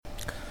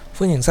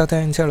歡迎收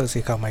聽車路士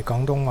球迷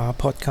廣東話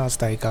Podcast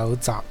第九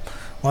集，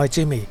我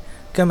係 Jimmy，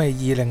 今日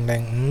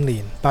2005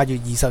年8月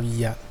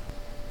22日。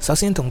首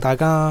先同大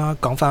家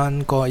講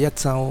返過去一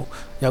周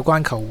有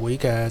關球會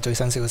嘅最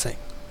新消息。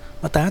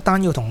第一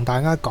單要同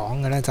大家講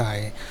嘅呢，就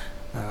係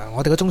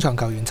我哋嘅中場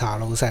球員查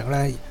路錫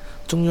呢，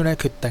終於呢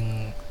決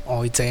定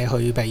外借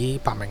去俾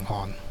伯明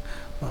翰。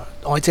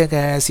外借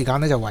嘅時間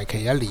呢，就為期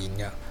1年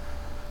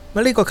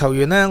嘅。呢個球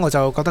員呢，我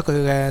就覺得佢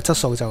嘅質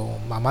素就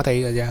麻麻地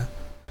嘅啫。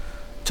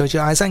隨住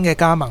艾辛嘅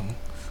加盟，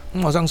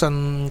我相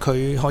信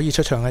佢可以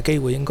出場嘅機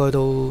會應該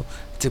都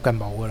接近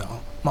冇噶啦。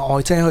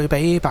外借去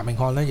俾伯明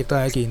翰呢，亦都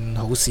係一件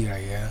好事嚟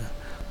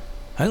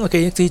嘅。喺我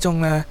記憶之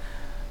中呢，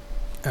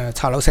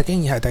查路錫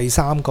竟然係第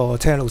3個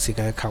車路士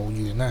嘅球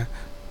員呢，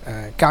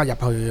加入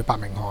去伯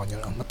明翰嘅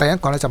啦。第一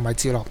個呢就米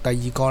治洛，第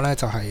二個呢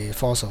就係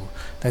科素，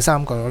第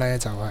三個呢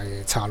就係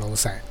查路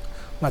錫。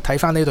睇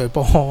翻呢隊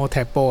波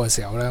踢波嘅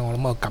時候呢，我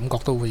諗個感覺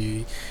都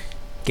會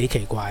幾奇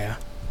怪啊！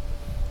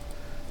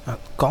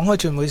講開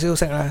轉會消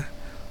息呢，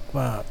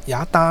有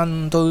一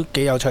單都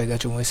幾有趣嘅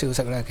轉會消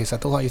息呢，其實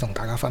都可以同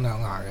大家分享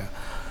下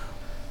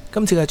嘅。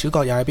今次嘅主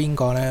角又係邊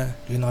個呢？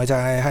原來就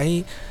係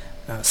喺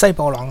西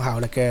布朗效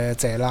力嘅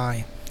謝拉。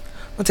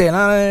謝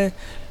拉呢，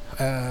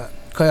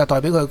佢又代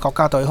表佢國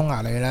家隊匈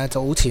牙利呢，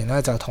早前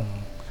呢就同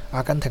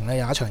阿根廷呢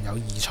有一場友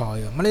誼賽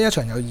嘅。咁呢一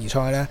場友誼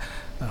賽呢，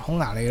匈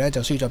牙利呢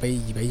就輸咗俾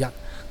2-1。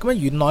咁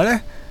原來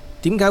呢，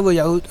點解會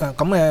有咁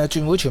嘅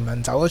轉會傳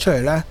聞走咗出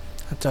嚟呢？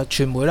就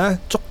傳媒呢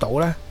捉到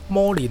呢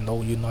摩連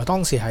奴原來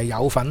當時係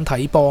有份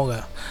睇波嘅。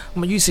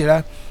咁於是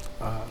呢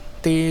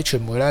啲傳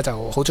媒呢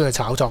就好中意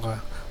炒作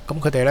啊。咁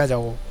佢哋呢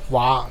就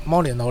話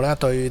摩連奴呢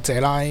對謝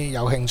拉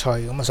有興趣，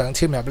咁想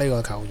簽入呢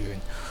個球員，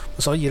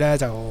所以呢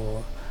就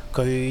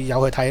佢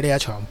有去睇呢一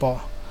場波。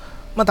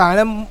但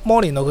係呢摩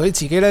連奴佢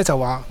自己呢就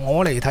話：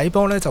我嚟睇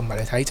波呢就唔係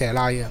嚟睇謝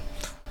拉嘅，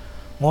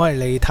我係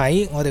嚟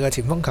睇我哋嘅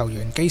前鋒球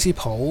員基斯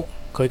普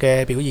佢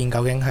嘅表現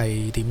究竟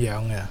係點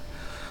樣嘅。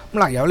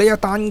由呢一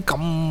單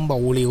咁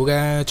無聊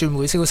嘅轉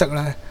會消息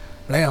呢，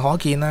你係可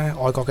見呢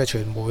外國嘅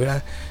傳媒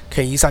呢，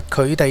其實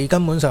佢哋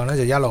根本上呢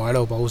就一路喺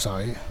度補水。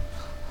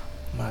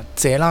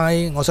謝拉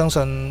我相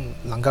信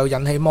能夠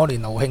引起摩連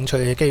奴興趣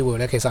嘅機會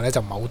呢，其實呢就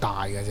唔係好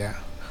大嘅啫。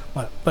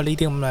不過呢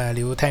啲咁嘅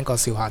你要聽個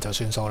笑下就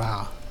算數啦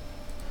嚇。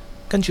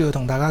跟住要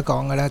同大家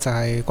講嘅呢，就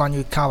係關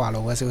於卡華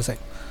路嘅消息。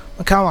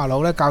卡華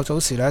路呢較早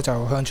時呢就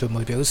向傳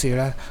媒表示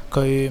呢，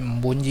佢唔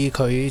滿意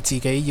佢自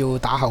己要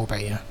打後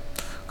備啊。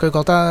佢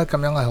覺得咁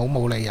樣係好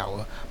冇理由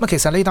嘅。其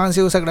實呢單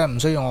消息呢，唔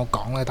需要我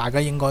講咧，大家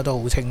應該都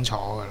好清楚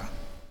噶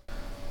啦。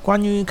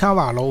關於卡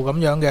華路咁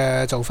樣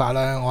嘅做法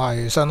呢，我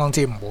係相當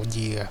之唔滿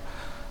意嘅。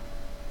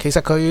其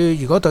實佢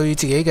如果對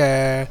自己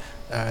嘅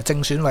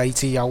正選位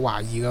置有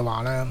懷疑嘅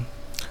話呢，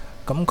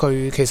咁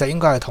佢其實應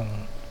該係同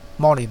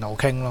摩連奴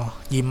傾咯，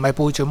而唔係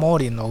背住摩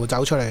連奴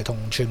走出嚟同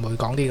傳媒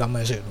講啲咁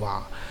嘅説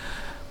話。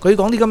佢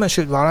講啲咁嘅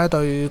説話呢，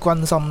對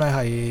軍心呢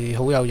係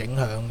好有影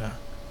響嘅。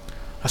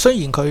雖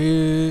然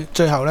佢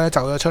最後呢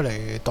走咗出嚟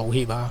道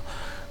歉啊，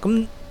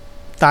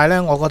但係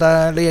呢，我覺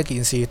得呢一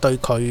件事對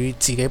佢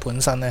自己本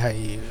身呢係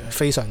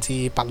非常之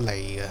不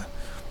利嘅。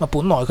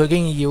本來佢已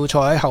經要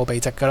坐喺後備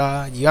席噶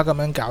啦，而家咁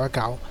樣搞一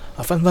搞，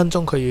分分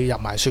鐘佢要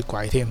入埋雪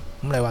櫃添。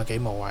你話幾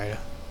無謂呢？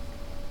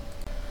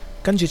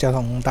跟住就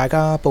同大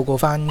家報告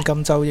翻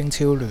今週英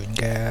超聯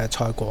嘅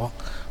賽果。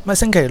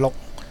星期六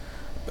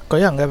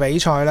舉行嘅比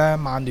賽呢，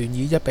曼聯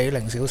以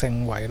1-0小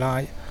勝維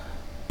拉。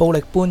布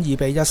力般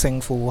2-1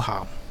勝富咸，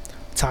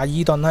查爾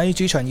頓喺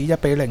主場以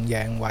1-0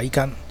贏韋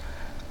根，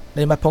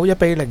利物浦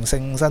1-0勝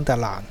新特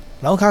蘭，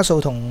紐卡素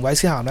同韋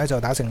斯咸呢就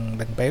打成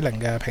0-0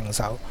嘅平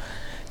手，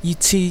熱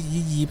刺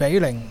以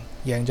2-0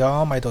贏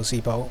咗米杜士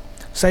堡，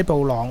西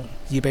布朗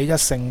2-1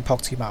勝朴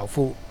茨茅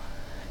夫，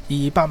而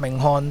伯明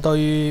翰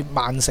對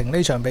曼城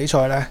呢場比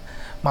賽呢，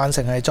曼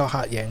城係作客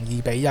贏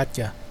2-1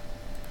嘅。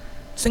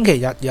星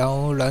期日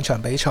有2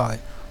場比賽，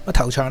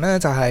頭場呢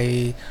就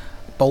係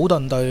保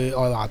頓對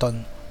愛華頓。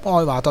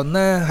愛華頓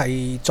呢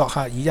係作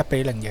客以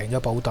1-0贏咗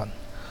保頓。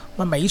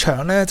尾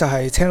場呢就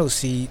係車路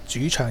士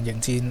主場迎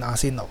戰阿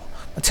仙奴。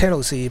車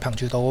路士憑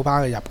住杜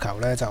巴嘅入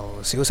球呢就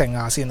小勝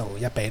阿仙奴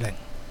1-0。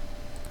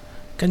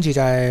跟住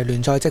就係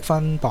聯賽積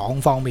分榜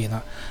方面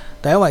啦。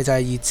第一位就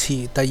係熱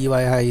刺，第二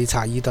位係查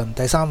爾頓，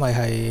第三位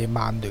係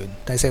曼聯，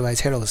第四位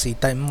車路士，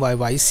第五位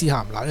韋斯咸。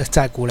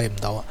真係估你唔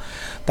到啊！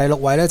第六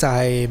位呢就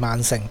係曼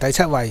城，第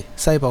7位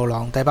西布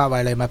朗，第8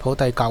位利物浦，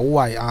第9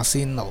位阿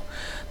仙奴，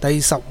第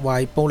10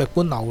位布力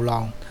般流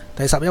浪，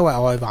第11位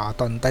愛華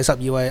頓，第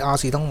12位阿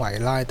士東維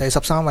拉，第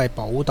13位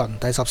保頓，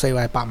第14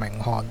位伯明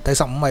翰，第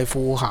15位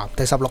富咸，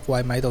第16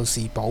位米杜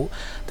士堡，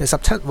第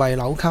17位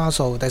紐卡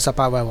素，第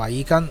18位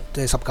韋根，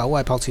第19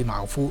位朴茨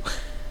茅夫，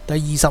第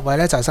20位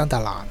呢就係新特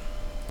蘭。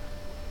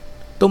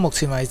到目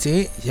前為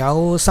止，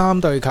有3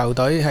隊球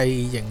隊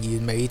係仍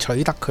然未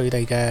取得佢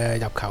哋嘅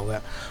入球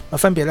嘅，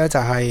分別呢就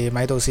係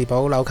米杜士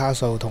堡、紐卡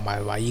素同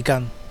埋韋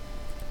根。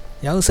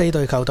有4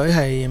隊球隊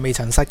係未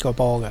曾失過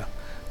波嘅，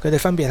佢哋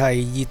分別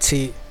係熱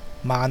刺、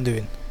曼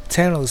聯、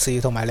車路士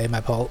同埋利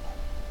物浦。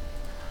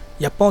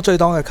入波最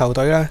多嘅球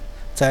隊呢，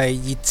就係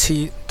熱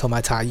刺同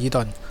埋查爾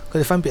頓，佢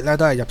哋分別咧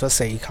都係入咗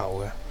4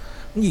球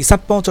嘅。咁而失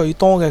波最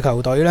多嘅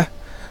球隊呢，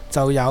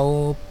就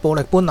有布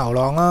力般流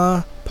浪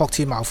啦、朴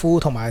茨茅夫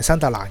同埋新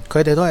特蘭，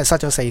佢哋都係失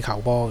咗4球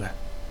波嘅。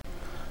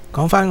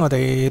講翻我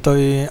哋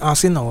對阿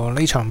仙奴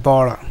呢場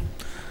波啦，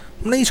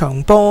呢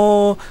場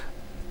波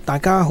大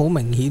家好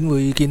明顯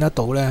會見得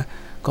到呢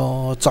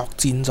個作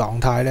戰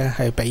狀態呢，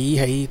係比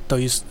起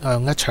對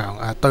上一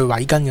場對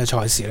韋根嘅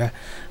賽事呢，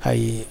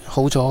係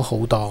好咗好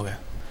多嘅。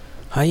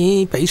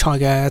喺比賽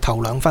嘅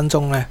頭2分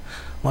鐘呢，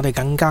我哋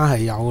更加係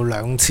有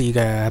2次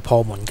嘅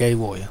破門機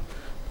會。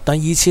第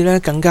2次呢，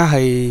更加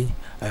係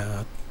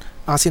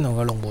阿仙奴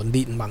嘅龍門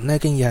列文呢，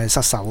經已係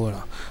失手噶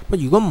啦。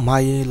如果唔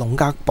係龍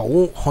格堡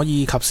可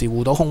以及時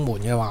護到空門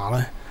嘅話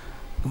呢，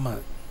咁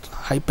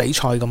喺比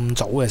賽咁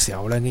早嘅時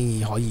候呢，經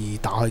已可以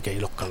打開紀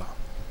錄噶啦。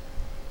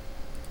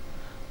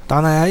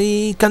但係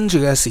喺跟住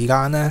嘅時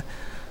間呢，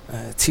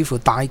似乎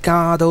大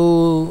家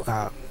都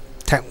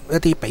踢一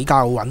啲比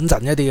較穩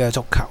陣一啲嘅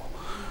足球，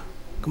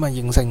咁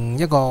形成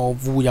一個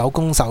互有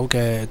攻守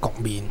嘅局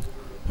面。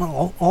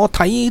我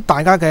睇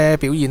大家嘅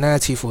表現呢，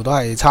似乎都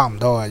係差唔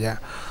多嘅啫。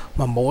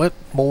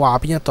冇話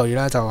邊一隊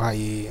呢就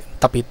係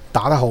特別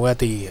打得好一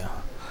啲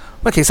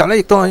嘅。其實呢，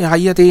亦都喺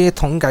一啲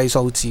統計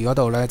數字嗰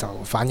度呢就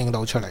反映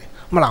到出嚟。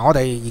嗱，我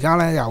哋而家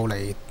呢又嚟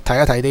睇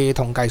一睇啲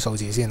統計數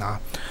字先啊。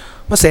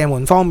射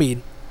門方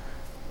面，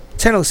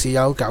車路士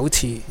有9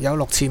次，有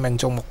6次命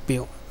中目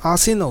標。阿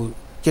仙奴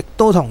亦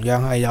都同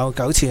樣係有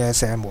9次嘅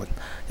射門，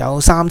有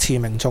3次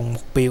命中目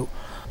標。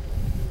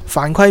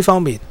犯規方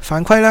面，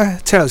犯規呢，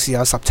車路士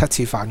有17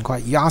次犯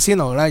規，而阿仙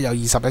奴呢有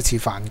21次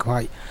犯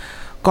規。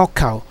角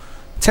球，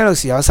車路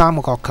士有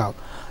3個角球，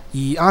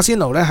而阿仙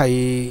奴呢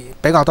係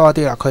比較多一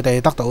啲啦，佢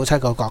哋得到7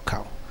個角球。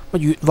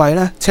越位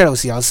呢，車路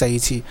士有4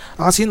次，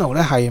阿仙奴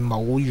呢係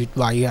冇越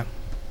位嘅。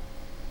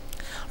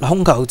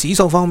控球指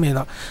數方面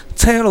啦，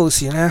車路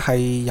士呢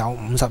係有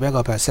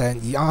51%，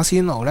而阿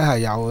仙奴呢係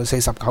有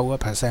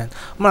49%。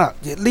呢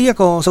一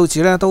個數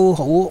字呢都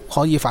好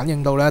可以反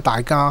映到呢，大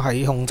家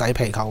喺控制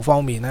皮球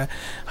方面呢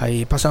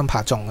係不相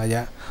伯仲嘅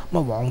啫。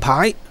黃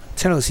牌，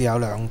車路士有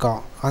2個，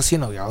阿仙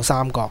奴有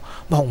3個。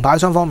紅牌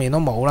雙方面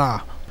都冇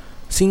啦。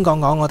先講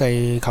講我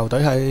哋球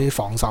隊喺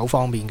防守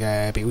方面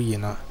嘅表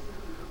現啦。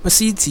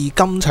獅子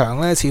今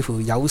場呢似乎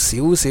有少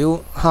少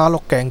蝦碌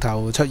鏡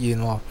頭出現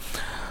喎。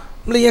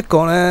呢一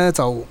個呢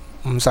就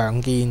唔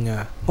常見嘅。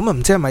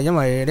唔知係咪因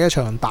為呢一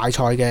場大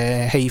賽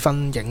嘅氣氛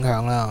影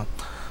響啦？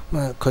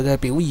佢嘅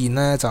表現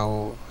呢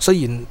就雖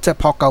然即係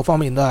撲救方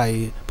面都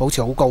係保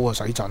持好高嘅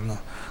水準啊。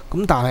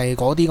但係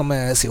嗰啲咁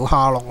嘅小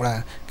蝦碌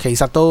呢，其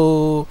實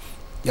都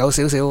有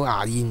少少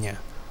牙煙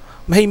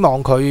嘅。希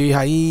望佢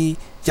喺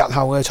日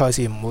後嘅賽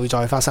事唔會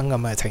再發生咁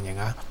嘅情形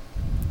啊。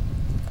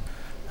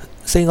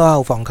4個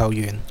後防球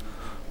員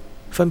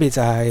分別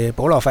就係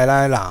保羅費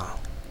拉拿、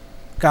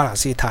加拿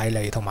斯泰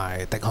利同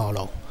埋迪荷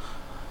路。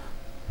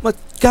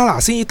加拿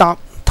斯搭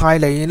泰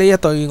利呢一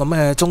對咁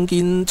嘅中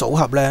堅組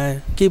合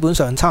呢，基本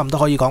上差唔多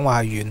可以講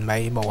話係完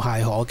美無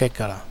懈可擊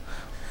噶啦。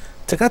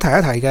值得提一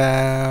提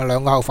嘅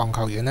2個後防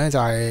球員呢，就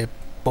係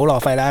保羅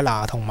費拉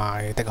拿同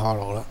埋迪荷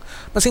路啦。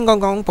先講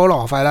講保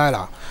羅費拉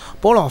拿。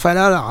保羅費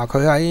拉拿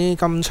佢喺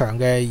今場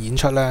嘅演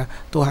出呢，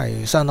都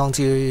係相當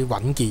之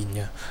穩健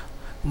嘅。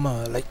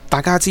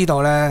大家知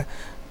道呢，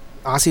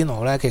阿仙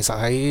奴呢其實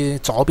喺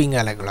左邊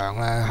嘅力量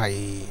呢，係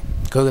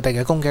佢哋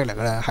嘅攻擊力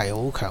呢係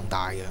好強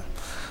大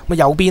嘅。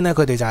右邊呢，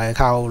佢哋就係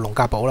靠龍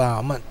格堡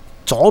啦。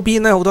左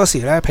邊呢，好多時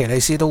呢，皮利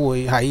斯都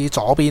會喺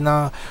左邊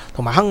啦，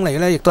同埋亨利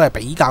呢亦都係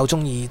比較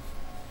中意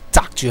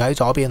擲住喺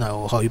左邊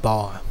度去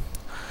波啊。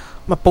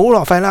保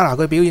羅費拉拿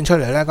佢表現出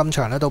嚟呢，今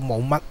場呢都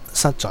冇乜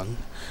失準。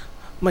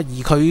而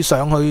佢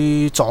上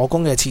去助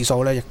攻嘅次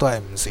數呢，亦都係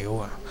唔少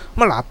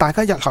嘅。大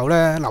家日後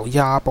呢，留意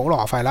下保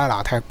羅費拉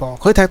拿踢波，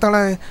佢踢得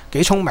呢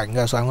幾聰明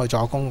嘅，上去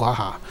助攻嗰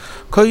下，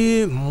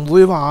佢唔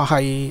會話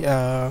係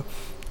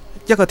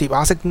一個疊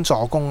瓦式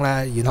助攻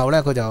呢，然後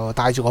呢，佢就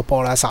帶住個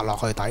波呢殺落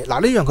去底。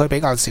呢樣佢比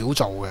較少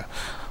做嘅，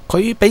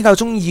佢比較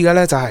中意嘅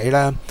呢，就係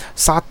呢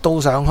殺到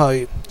上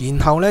去，然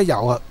後呢，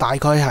由大概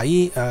喺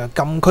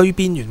禁區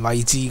邊緣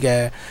位置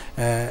嘅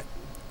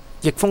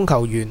翼鋒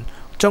球員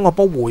將個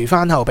波回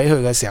翻後俾佢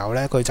嘅時候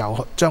呢，佢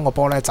就將個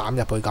波呢斬入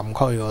去禁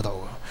區嗰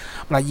度。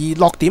而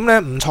落點呢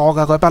唔錯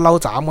㗎，佢不嬲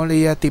斬嗰呢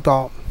一啲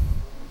波。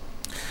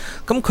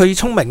佢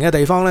聰明嘅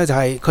地方呢，就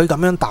係佢咁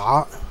樣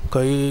打，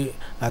佢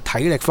體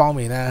力方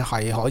面呢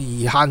係可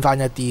以慳翻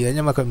一啲嘅，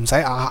因為佢唔使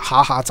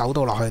下下走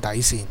到落去底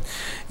線。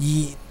而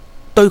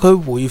對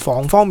佢回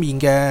防方面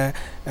嘅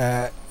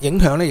影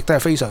響呢，亦都係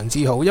非常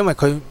之好，因為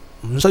佢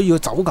唔需要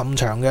走咁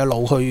長嘅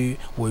路去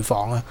回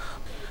防啊。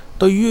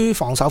對於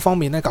防守方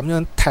面呢，咁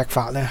樣踢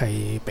法呢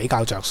係比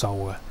較着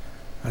數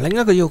嘅。另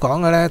一個要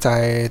講嘅呢，就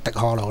係迪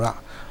荷路啦。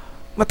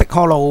迪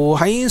荷路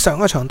喺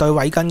上一場對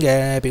韋根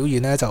嘅表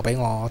現呢，就俾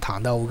我彈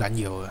得好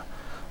緊要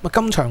嘅。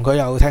今場佢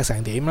又踢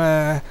成點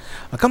呢？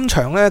今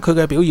場呢，佢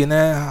嘅表現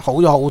呢好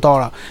咗好多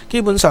啦，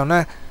基本上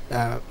呢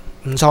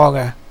唔錯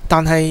嘅。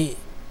但係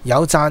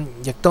有讚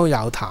亦都有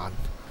彈。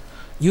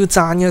要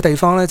讚嘅地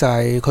方呢，就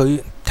係佢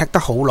踢得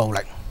好努力，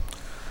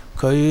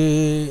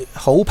佢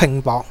好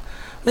拼搏。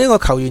呢個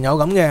球員有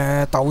咁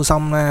嘅鬥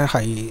心呢，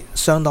係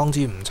相當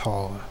之唔錯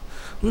嘅。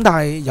咁但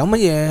係有乜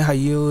嘢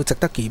係要值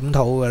得檢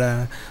討嘅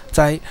呢？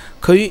就係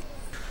佢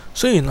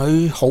雖然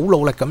佢好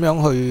努力咁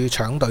樣去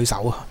搶對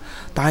手，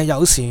但係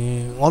有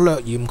時我略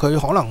嫌佢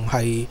可能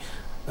係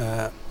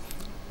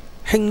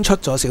輕出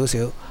咗少少，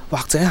或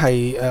者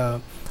係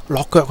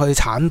落腳去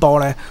鏟波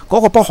呢。嗰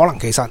個波可能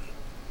其實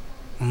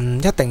唔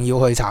一定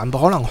要去鏟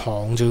波，可能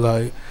扛住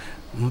佢，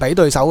唔俾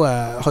對手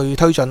去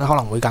推進，可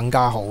能會更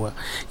加好嘅。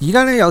而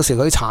家呢，有時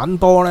佢鏟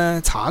波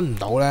呢，鏟唔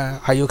到呢，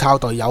係要靠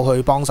隊友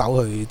去幫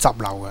手去執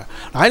漏嘅。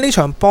嗱，喺呢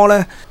場波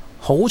呢，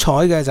好彩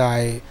嘅就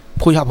係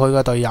配合佢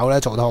嘅隊友呢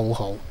做得好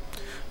好。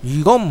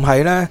如果唔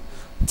係呢，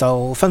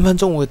就分分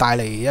鐘會帶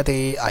嚟一啲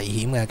危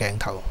險嘅鏡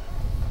頭。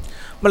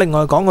咁另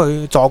外講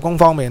佢助攻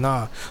方面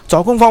啦，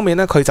助攻方面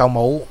呢，佢就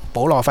冇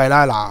保羅費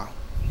拉拿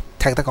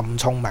踢得咁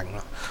聰明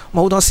啦。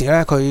好多時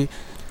呢，佢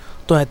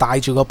都係帶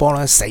住個波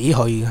呢死去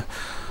嘅。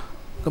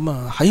咁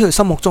啊喺佢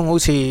心目中好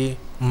似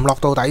唔落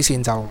到底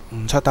線就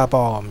唔出得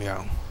波咁樣。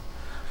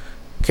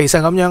其實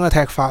咁樣嘅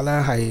踢法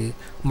呢，係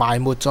埋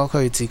沒咗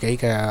佢自己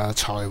嘅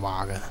才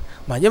華嘅。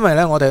因為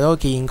呢，我哋都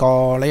見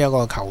過呢一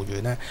個球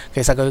員呢，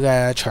其實佢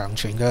嘅長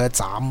傳嘅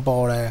斬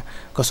波呢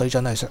個水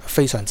準係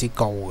非常之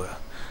高嘅。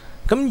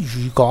咁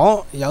如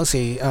果有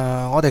時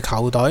我哋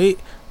球隊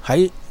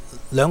喺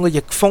兩個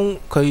翼鋒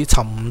佢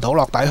沉唔到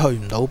落底去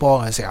唔到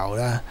波嘅時候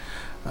呢，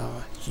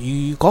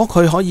如果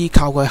佢可以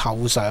靠佢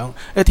後上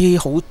一啲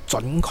好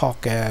準確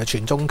嘅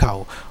傳中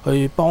球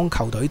去幫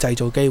球隊製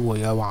造機會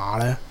嘅話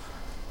呢，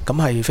咁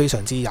係非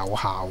常之有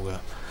效嘅。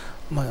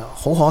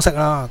好可惜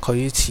啦，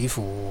佢似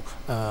乎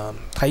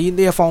喺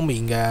呢一方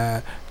面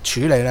嘅處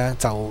理呢，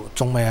就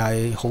仲未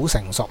係好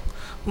成熟。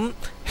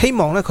希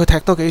望呢，佢踢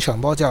多幾場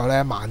波之後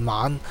呢，慢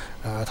慢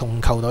同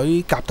球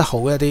隊夾得好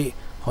一啲，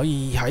可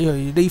以喺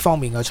佢呢方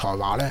面嘅才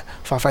華呢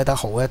發揮得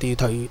好一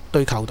啲，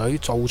對球隊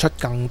做出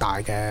更大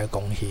嘅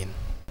貢獻。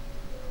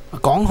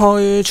講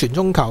開傳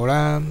中球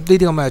呢，呢啲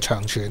咁嘅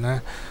長傳呢，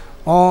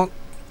我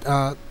突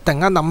然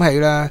間諗起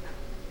呢。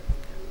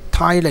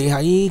泰利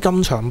喺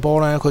今場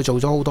波呢，佢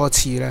做咗好多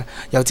次呢，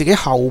由自己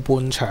後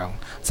半場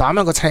斬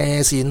一個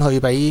斜線去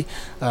俾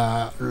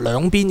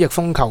兩邊翼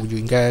鋒球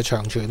員嘅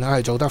長傳呢，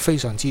係做得非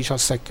常之出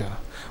色嘅。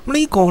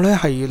呢個呢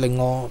係令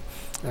我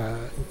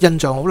印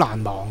象好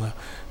難忘嘅。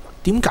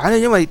點解呢？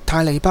因為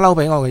泰利不嬲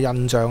俾我嘅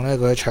印象呢，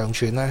佢嘅長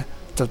傳呢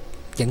就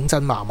認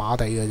真麻麻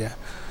地嘅啫。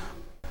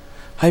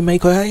係咪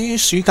佢喺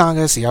暑假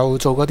嘅時候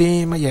做嗰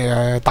啲乜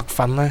嘢特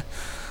訓呢？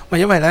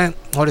因為呢，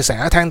我哋成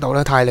日聽到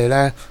呢，泰利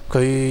呢，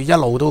佢一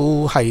路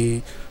都係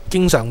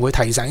經常會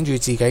提醒住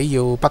自己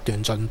要不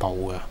斷進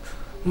步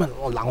嘅。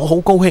我好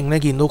高興呢，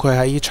見到佢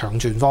喺長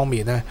傳方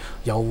面呢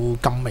有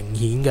咁明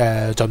顯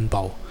嘅進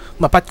步。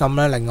不禁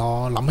呢，令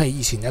我諗起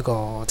以前一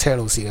個車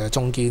路士嘅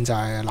中堅就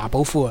係拿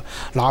保夫啊。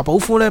拿保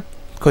夫呢，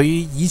佢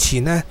以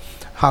前呢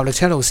效力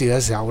車路士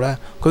嘅時候呢，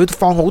佢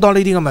放好多呢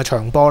啲咁嘅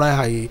長波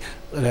呢，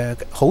係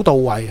好到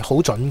位、好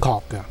準確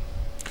嘅。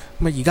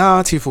而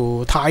家似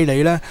乎泰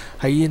利呢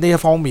喺呢一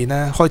方面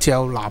呢開始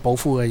有拿保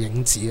夫嘅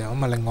影子啊，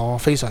令我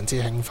非常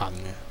之興奮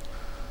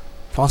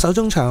嘅。防守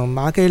中場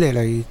馬基利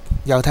尼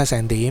又踢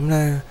成點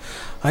呢？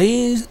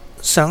喺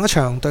上一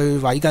場對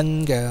韋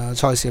根嘅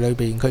賽事裏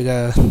邊，佢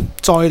嘅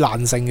災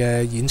難性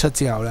嘅演出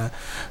之後呢，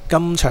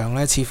今場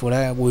呢似乎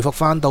呢回復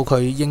翻到佢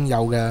應有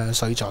嘅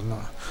水準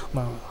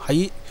啦。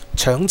喺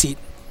搶截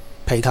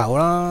皮球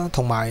啦，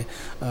同埋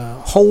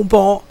hold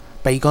波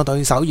避過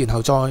對手，然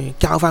後再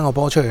交翻個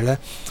波出嚟呢，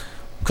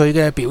佢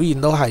嘅表現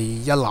都係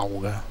一流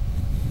嘅。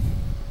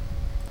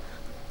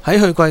喺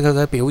去季佢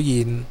嘅表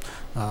現，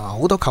好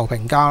多球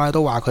評家咧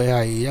都話佢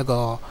係一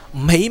個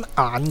唔起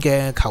眼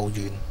嘅球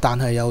員，但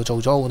係又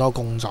做咗好多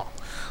工作。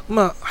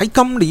喺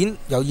今年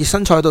由熱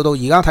身賽到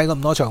而家睇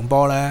咁多場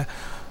波呢，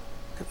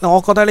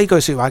我覺得呢句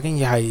説話竟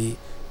然係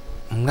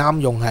唔啱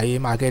用喺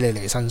馬基利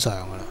尼身上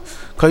噶啦。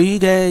佢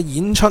嘅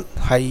演出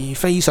係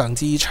非常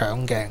之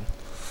搶鏡，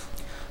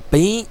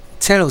比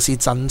車路士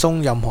陣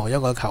中任何一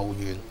個球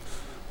員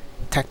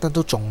踢得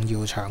都仲要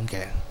搶鏡。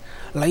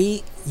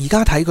你而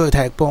家睇佢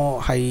踢波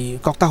係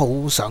覺得好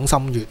賞心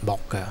悅目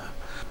嘅。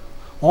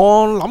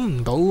我諗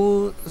唔到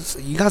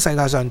而家世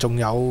界上仲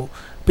有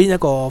邊一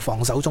個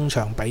防守中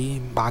場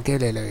比馬基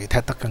利尼踢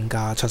得更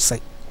加出色。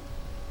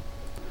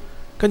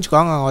跟住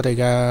講下我哋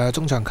嘅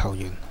中場球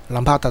員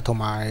林柏特同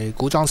埋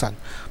古莊神。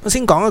我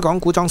先講一講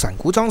古莊神。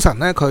古莊神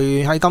呢，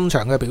佢喺今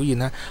場嘅表現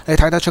呢，你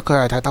睇得出佢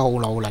係踢得好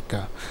努力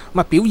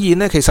嘅。表現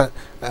呢，其實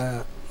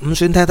唔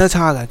算踢得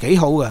差嘅，幾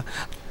好嘅。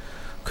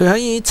佢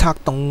喺策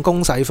動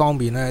攻勢方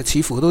面呢，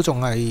似乎都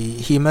仲係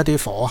欠一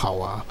啲火候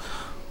啊。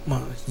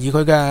而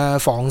佢嘅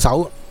防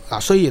守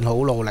雖然好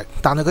努力，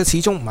但係佢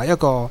始終唔係一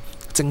個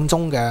正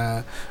宗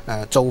嘅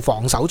做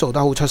防守做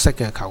得好出色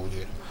嘅球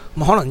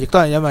員。可能亦都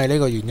係因為呢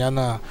個原因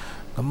啦。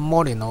咁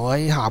摩連奴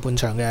喺下半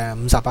場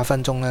嘅58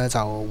分鐘呢，就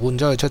換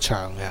咗佢出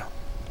場嘅。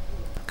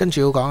跟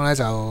住要講呢，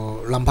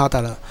就林柏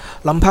特啦。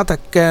林柏特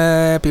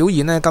嘅表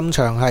現呢，今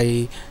場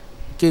係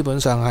基本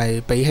上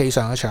係比起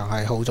上一場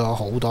係好咗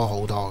好多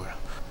好多嘅。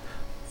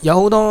有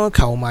好多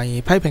球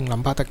迷批評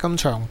林柏特今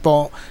場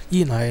波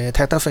依然係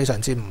踢得非常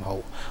之唔好。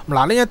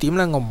嗱，呢一點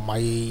呢，我唔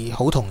係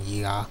好同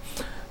意㗎，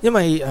因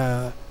為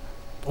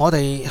我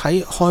哋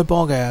喺開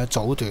波嘅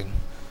早段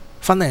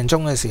分零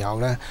鐘嘅時候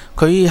呢，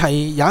佢係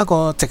有一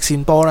個直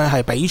線波呢，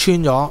係俾穿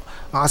咗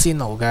阿仙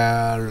奴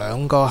嘅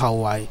兩個後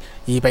衞，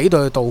而俾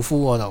到去杜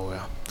夫嗰度嘅。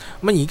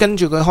咁而跟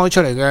住佢開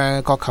出嚟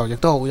嘅角球亦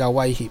都好有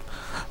威脅，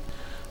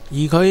而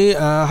佢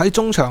喺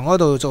中場嗰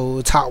度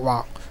做策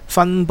劃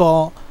分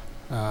波。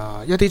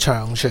一啲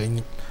長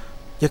傳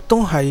亦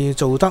都係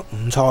做得唔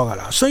錯噶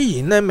啦，雖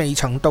然呢未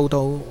曾到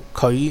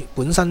佢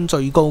本身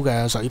最高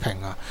嘅水平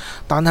啊，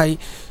但係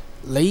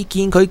你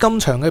見佢今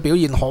場嘅表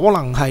現，可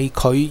能係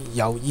佢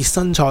由熱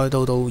身賽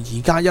到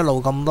而家一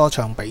路咁多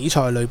場比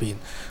賽裏邊，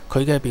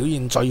佢嘅表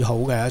現最好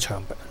嘅一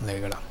場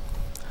嚟噶啦。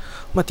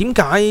咁啊，點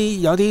解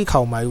有啲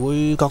球迷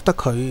會覺得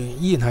佢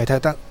依然係踢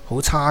得好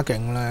差勁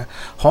呢？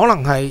可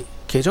能係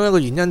其中一個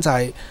原因就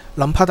係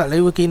林柏特，你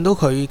會見到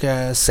佢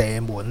嘅射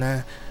門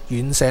呢，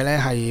遠射呢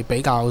係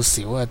比較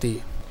少一啲。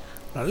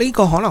嗱，呢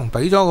個可能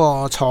俾咗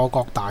個錯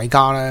覺，大家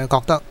呢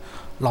覺得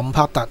林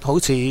柏特好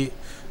似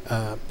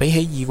比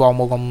起以往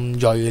冇咁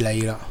鋭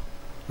利啦。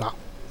嗱，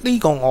呢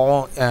個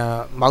我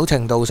某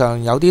程度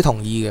上有啲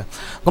同意嘅。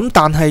咁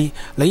但係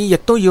你亦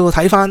都要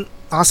睇翻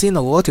阿仙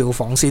奴嗰條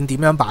防線點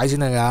樣擺先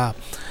得㗎。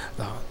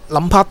嗱，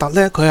林柏特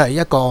呢，佢係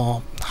一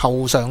個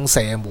後上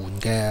射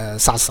門嘅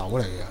殺手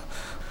嚟嘅。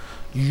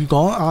如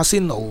果阿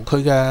仙奴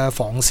佢嘅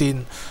防線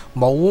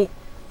冇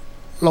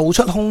露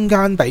出空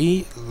間俾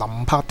林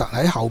柏特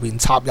喺後邊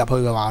插入去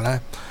嘅話呢，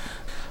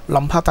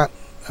林柏特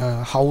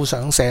後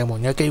上射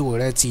門嘅機會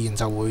呢，自然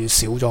就會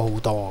少咗好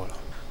多噶啦。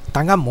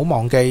大家唔好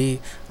忘記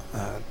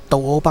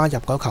杜奧巴入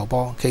嗰球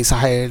波，其實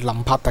係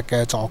林柏特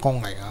嘅助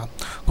攻嚟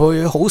噶，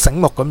佢好醒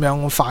目咁樣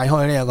快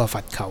開呢一個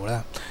罰球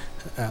呢，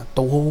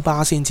杜奧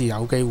巴先至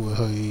有機會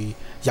去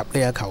入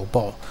呢一球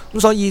波。咁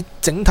所以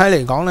整體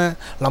嚟講呢，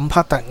林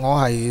柏特我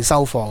係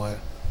收貨嘅。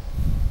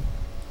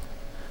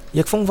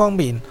翼鋒方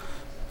面，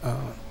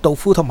杜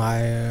夫同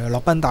埋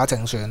洛賓打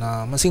正選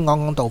啦。咁先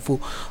講講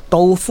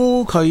杜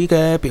夫佢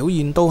嘅表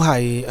現都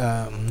係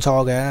唔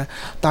錯嘅，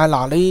但係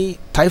嗱，你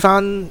睇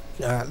翻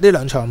呢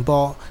兩場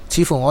波，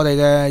似乎我哋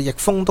嘅翼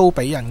鋒都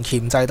俾人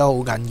鉗制得好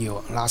緊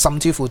要嗱，甚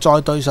至乎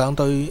再對上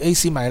對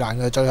AC 米蘭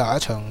嘅最後一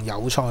場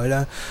友賽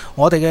呢，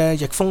我哋嘅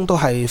翼鋒都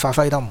係發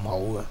揮得唔好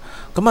嘅。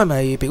咁係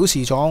咪表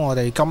示咗我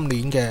哋今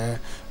年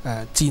嘅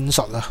戰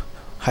術啊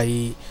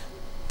係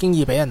經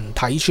已俾人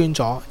睇穿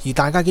咗，而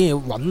大家竟然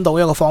揾到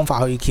一個方法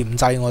去鉗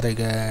制我哋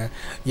嘅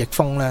翼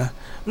鋒呢？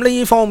咁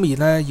呢方面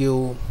呢，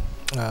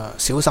要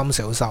小心。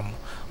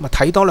咁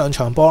睇多兩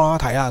場波啦，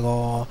睇下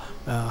個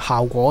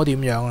效果點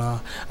樣啦。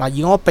嗱，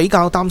而我比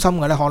較擔心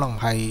嘅呢，可能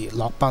係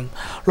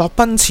洛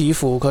賓似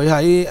乎佢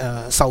喺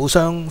受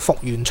傷復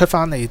原出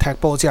翻嚟踢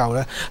波之後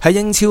呢，喺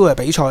英超嘅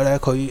比賽呢，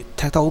佢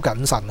踢得好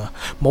謹慎啊，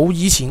冇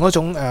以前嗰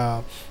種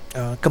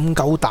咁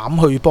夠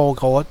膽去波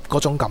嗰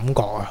種感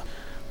覺啊。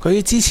佢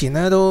之前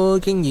呢都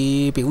經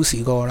已表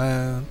示過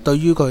呢，對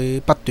於佢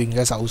不斷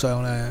嘅受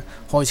傷呢，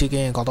開始經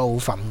已覺得好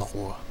憤怒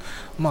啊。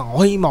咁啊，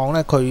我希望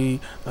呢，佢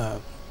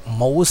唔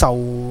好受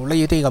呢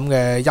啲咁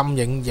嘅陰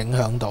影影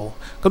響到。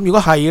咁如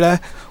果係呢，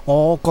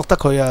我覺得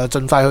佢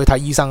盡快去睇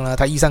醫生啦。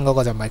睇醫生嗰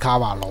個就唔係卡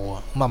華路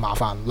啊。咁啊，麻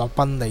煩洛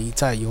賓你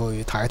真係要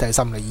去睇一睇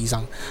心理醫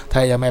生，睇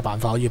下有咩辦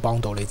法可以幫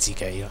到你自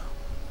己啦。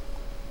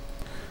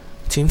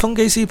前鋒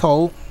基斯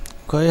普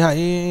佢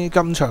喺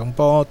今場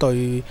波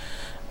對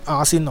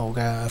阿仙奴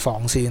嘅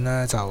防線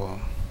呢，就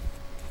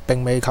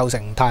並未構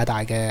成太大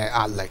嘅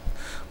壓力，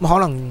咁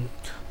可能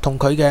同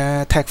佢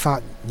嘅踢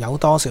法有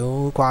多少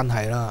關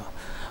係啦。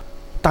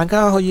大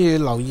家可以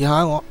留意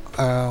下我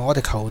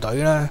哋球隊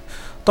呢，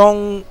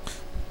當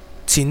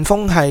前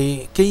鋒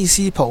係基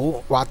斯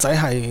普或者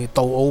係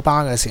杜奧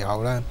巴嘅時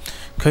候呢，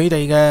佢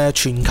哋嘅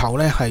傳球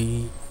呢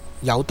係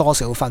有多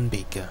少分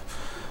別嘅。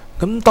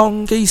咁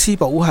當基斯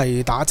普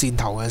係打箭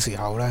頭嘅時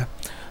候呢，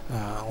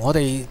我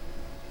哋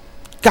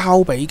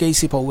交俾基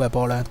斯普嘅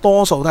波呢，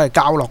多數都係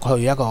交落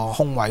去一個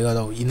空位嗰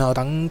度，然後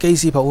等基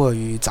斯普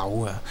去走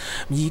嘅。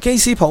而基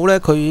斯普呢，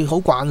佢好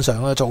慣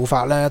常嘅做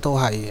法呢，都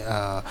係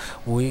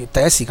會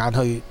第一時間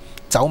去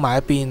走埋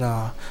一邊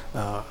啊，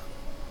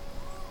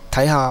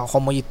睇下可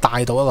唔可以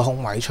帶到一個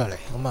空位出嚟，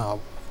咁啊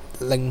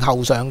令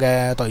後上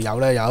嘅隊友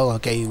呢有一個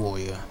機會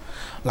嘅。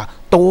嗱，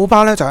杜奧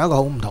巴呢就係一個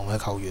好唔同嘅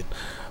球員。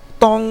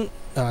當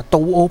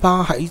杜奧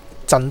巴喺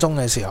陣中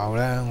嘅時候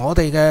呢，我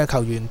哋嘅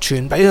球員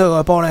傳俾佢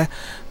個波呢，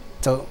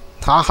就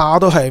下下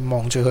都係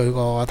望住佢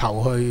個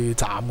頭去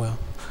斬嘅。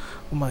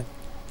咁啊，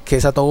其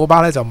實杜奧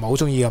巴呢就唔係好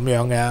中意咁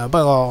樣嘅，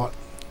不過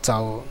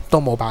就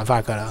都冇辦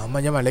法噶啦。咁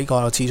啊，因為呢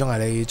個始終係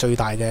你最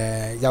大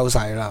嘅優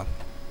勢啦。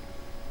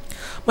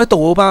咁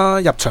杜奧巴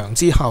入場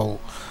之後，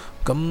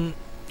咁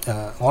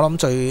我諗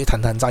最騰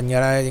騰震嘅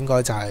呢應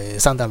該就係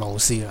辛特魯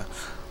斯啦。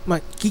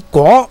結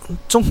果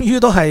終於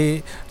都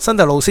係辛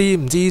特魯斯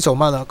唔知做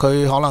乜啦，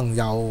佢可能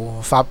又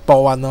發波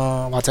瘟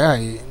啦，或者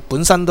係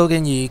本身都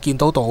經已見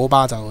到杜奧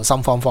巴就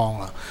心慌慌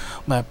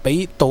啦，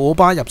俾杜奧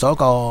巴入咗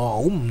個好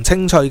唔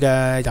清脆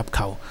嘅入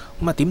球，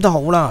點都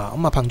好啦，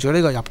憑住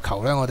呢個入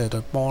球呢，我哋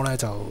隊波呢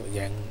就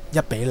贏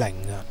1-0嘅。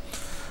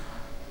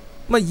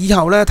以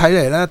後呢，睇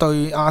嚟呢，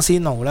對阿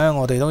仙奴呢，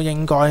我哋都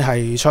應該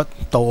係出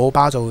杜奧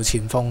巴做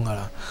前鋒噶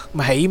啦，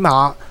起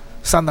碼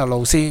辛特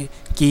魯斯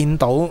見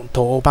到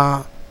杜奧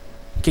巴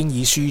經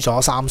已輸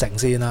咗30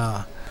先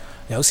啦，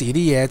有時啲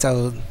嘢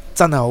就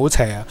真係好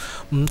邪啊，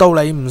唔到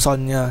你唔信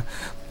嘅。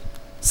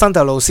辛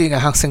特魯斯嘅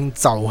黑星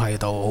就係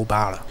杜奧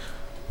巴啦，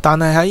但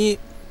係喺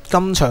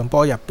今場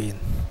波入邊，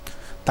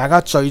大家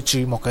最注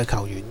目嘅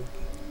球員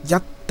一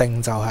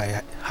定就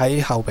係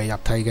喺後備入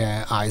替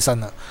嘅艾辛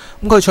啦。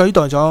佢取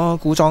代咗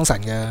古裝神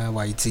嘅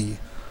位置，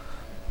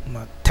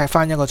踢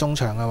翻一個中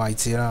場嘅位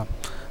置啦。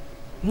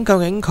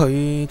究竟佢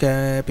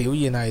嘅表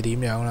現係點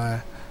樣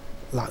呢？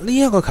呢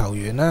一個球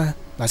員呢，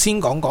先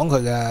講講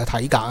佢嘅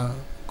體格啊。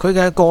佢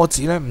嘅個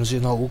子呢唔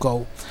算好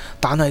高，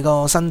但係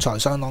個身材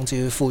相當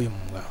之魁梧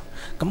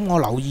噶。咁我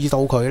留意到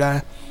佢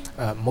呢，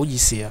唔好意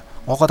思啊，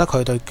我覺得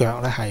佢對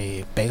腳呢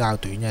係比較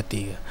短一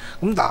啲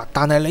嘅。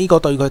但係呢個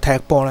對佢踢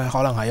波呢，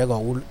可能係一個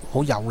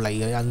好有利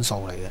嘅因素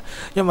嚟嘅，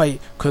因為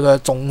佢嘅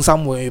重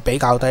心會比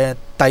較低一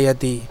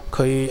啲，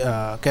佢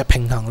嘅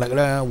平衡力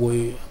呢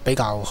會比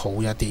較好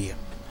一啲嘅。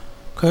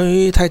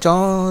佢踢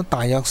咗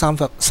大約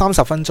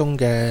30分鐘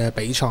嘅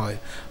比賽，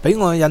俾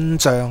我嘅印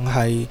象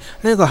係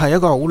呢個係一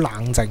個好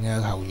冷靜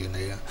嘅球員嚟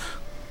嘅。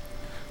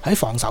喺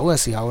防守嘅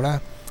時候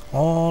呢，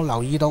我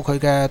留意到佢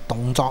嘅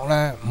動作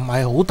呢唔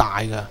係好大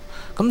嘅，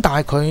但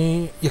係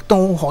佢亦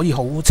都可以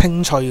好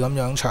清脆咁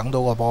樣搶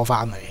到個波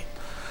翻嚟。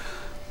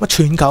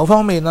傳球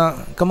方面啦，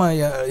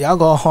有一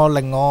個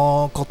令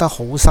我覺得好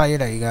犀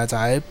利嘅，就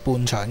喺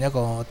半場一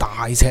個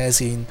大斜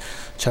線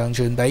長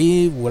傳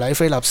俾胡里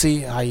菲立斯，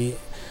係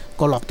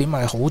個落點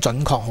係好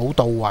準確、好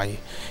到位，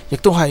亦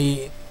都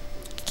係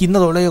見得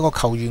到呢一個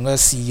球員嘅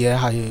視野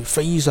係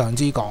非常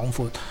之廣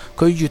闊，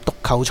佢閱讀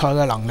球賽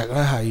嘅能力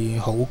呢係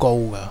好高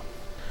嘅。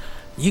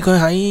以佢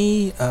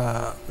喺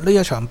呢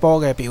一場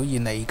波嘅表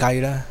現嚟計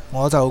呢，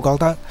我就覺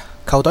得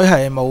球隊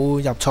係冇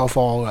入錯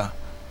貨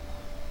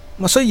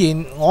噶。雖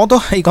然我都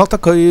係覺得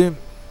佢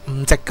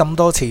唔值咁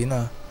多錢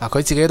啊，佢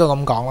自己都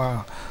咁講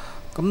啦。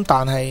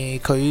但係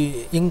佢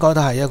應該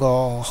都係一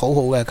個好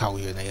好嘅球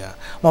員嚟嘅。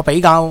我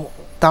比較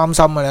擔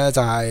心嘅呢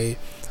就係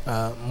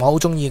我好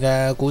中意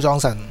嘅古裝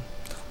神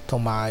同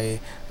埋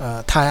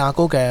泰亞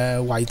高嘅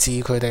位置，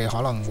佢哋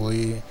可能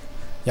會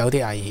有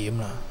啲危險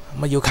啦。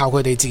要靠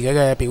佢哋自己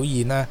嘅表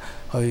現呢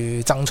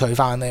去爭取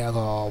翻呢一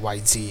個位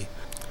置。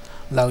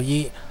留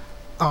意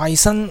艾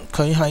辛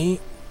佢喺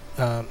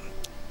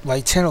為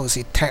車路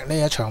士踢呢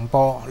一場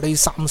波呢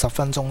30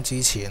分鐘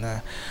之前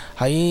呢，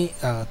喺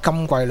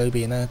今季裏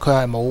邊呢，佢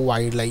係冇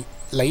為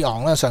里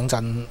昂呢上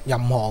陣任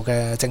何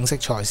嘅正式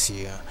賽事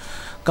嘅。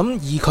而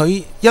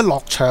佢一落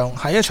場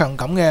喺一場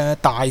咁嘅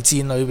大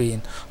戰裏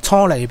邊，初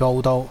嚟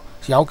報到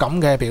有咁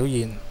嘅表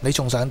現，你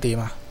仲想點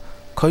啊？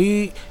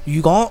佢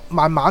如果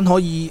慢慢可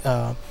以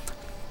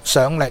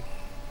上力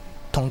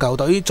同球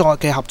隊再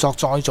嘅合作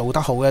再做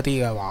得好一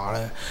啲嘅話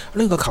呢，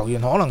呢個球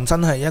員可能真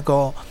係一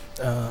個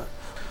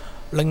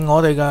令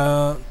我哋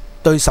嘅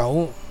對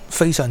手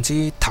非常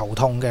之頭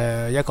痛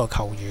嘅一個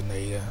球員嚟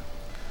嘅。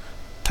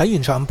睇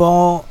完場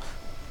波，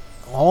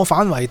我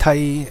反為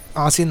替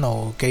阿仙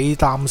奴幾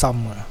擔心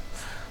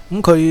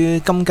嘅。佢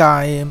今屆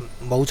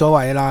冇咗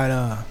韋拉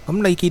啦，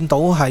你見到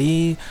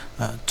喺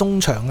中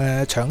場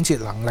嘅搶截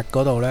能力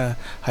嗰度呢，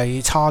係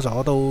差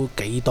咗都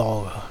幾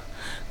多噶。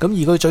而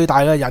佢最大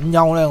嘅隱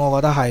憂呢，我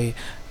覺得係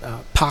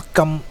柏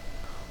金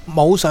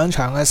冇上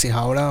場嘅時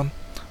候呢，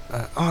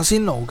阿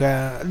仙奴嘅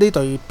呢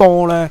隊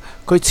波呢，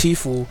佢似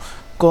乎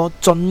個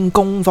進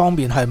攻方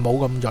面係冇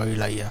咁銳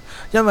利啊，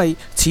因為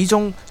始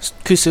終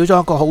缺少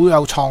咗一個好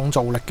有創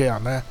造力嘅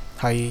人呢，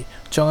係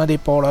將一啲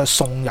波呢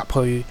送入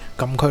去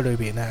禁區裏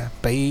邊呢，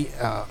俾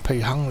譬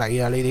如亨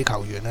利啊呢啲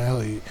球員呢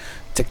去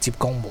直接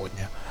攻門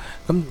嘅。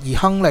而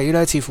亨利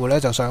呢，似乎呢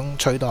就想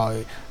取代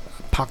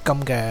柏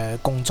金嘅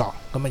工作，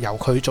由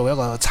佢做一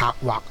個策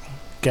劃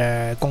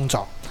嘅工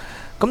作。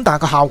但係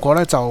個效果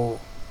呢就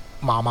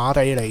麻麻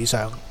地理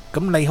想。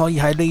你可以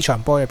喺呢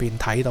場波入邊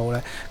睇到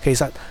呢，其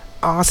實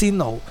阿仙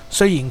奴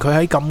雖然佢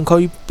喺禁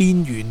區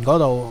邊緣嗰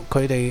度，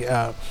佢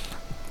哋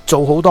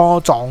做好多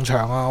撞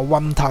牆啊、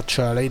one touch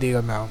啊呢啲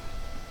咁樣，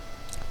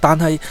但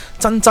係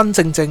真真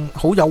正正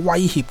好有威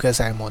脅嘅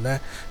射門呢，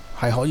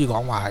係可以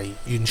講話係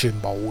完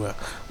全冇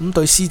嘅。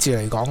對獅子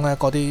嚟講呢，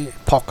嗰啲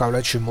撲救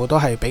呢，全部都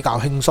係比較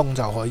輕鬆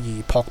就可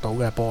以撲到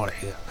嘅波嚟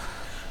嘅。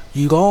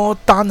如果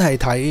單係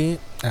睇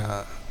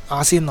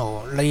阿仙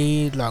奴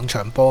呢兩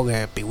場波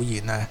嘅表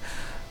現呢，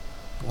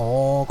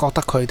我覺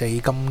得佢哋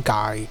今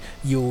屆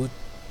要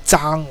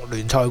爭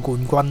聯賽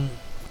冠軍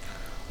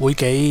會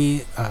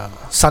幾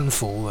辛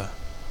苦嘅。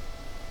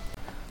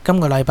今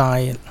個禮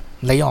拜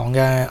里昂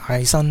嘅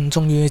艾辛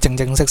終於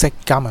正式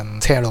加盟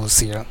車路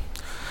士啦。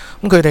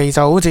佢哋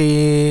就好似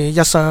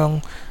一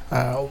雙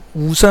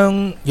互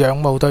相仰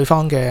慕對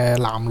方嘅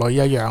男女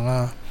一樣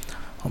啦。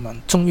咁啊，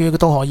終於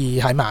都可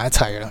以喺埋一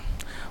齊啦。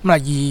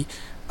咁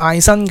而艾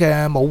辛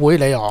嘅舞會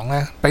里昂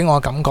呢，俾我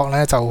感覺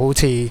呢就好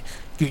似粵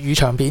語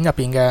長片入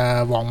邊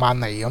嘅黃曼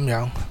妮咁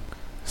樣，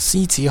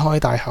獅子開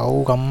大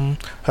口咁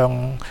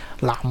向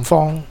男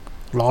方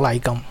攞禮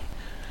金。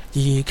而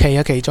奇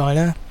就奇在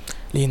呢，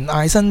連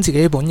艾辛自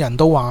己本人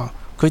都話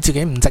佢自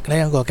己唔值呢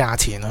一個價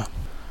錢啊！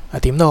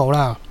點都好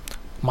啦，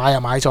買就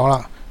買咗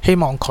啦，希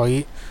望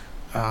佢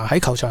喺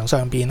球場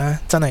上邊呢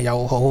真係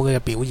有好好嘅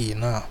表現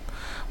啦。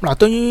嗱，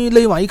對於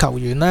呢位球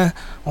員呢，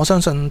我相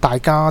信大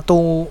家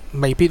都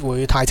未必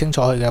會太清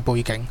楚佢嘅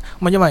背景。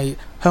咁因為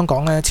香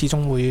港呢始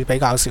終會比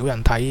較少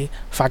人睇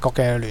法國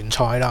嘅聯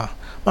賽啦。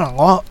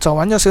我就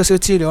揾咗少少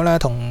資料呢，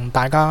同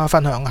大家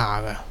分享下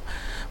嘅。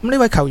呢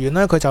位球員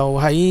呢，佢就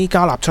喺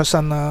加納出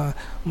生啦。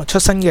出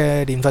生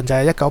嘅年份就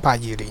係1982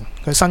年。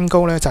佢身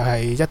高呢就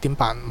係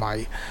1.8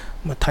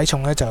米，體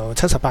重呢就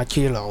78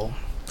 kg。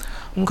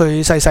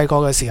佢細個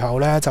嘅時候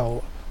呢，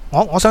就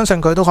我相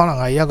信佢都可能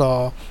係一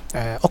個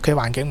屋企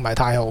環境唔係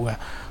太好嘅。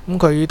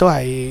佢都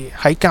係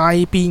喺街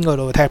邊嗰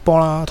度踢波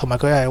啦，同埋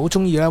佢係好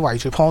中意咧圍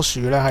住棵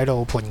樹咧喺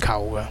度盤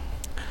球嘅。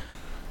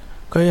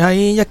佢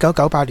喺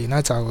1998年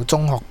呢就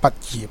中學畢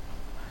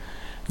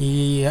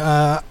業，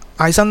而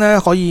艾辛呢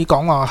可以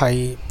講話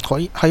係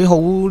喺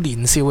好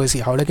年少嘅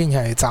時候呢，竟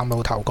然係嶄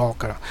露頭角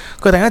㗎啦。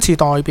佢第一次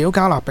代表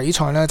加納比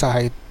賽呢，就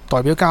係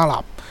代表加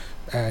納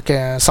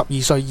嘅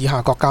12歲以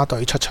下國家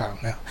隊出場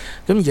嘅。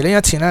咁而呢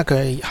一次呢，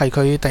佢係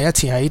佢第一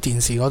次喺電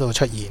視嗰度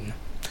出現。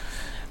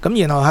咁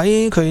然後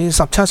喺佢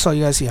17歲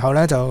嘅時候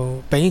呢，就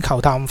俾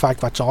球探發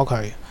掘咗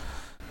佢。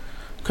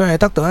佢係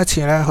得到一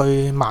次呢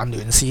去曼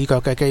聯試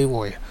腳嘅機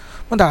會。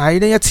咁但係喺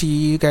呢一次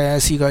嘅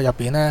試腳入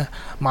邊呢，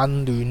曼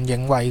聯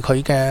認為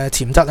佢嘅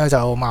潛質呢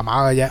就麻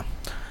麻嘅啫。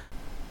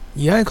而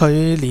喺佢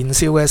年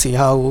少嘅時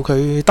候，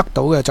佢得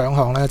到嘅獎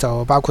項呢，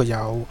就包括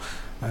有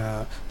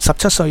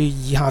17歲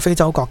以下非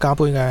洲國家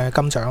杯嘅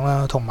金獎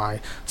啦，同埋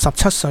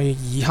17歲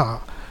以下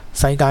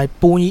世界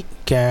盃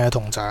嘅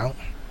銅獎。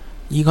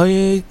而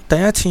佢第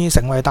一次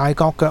成為大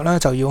國腳呢，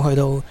就要去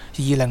到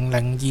2002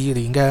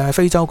年嘅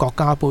非洲國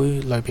家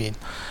盃裏邊。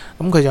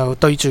咁佢就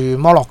對住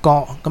摩洛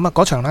哥，咁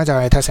嗰場呢就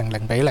係踢成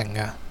0-0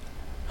嘅。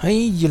喺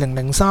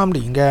2003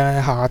年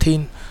嘅夏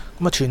天，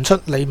咁傳出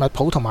利物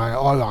浦同埋愛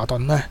華頓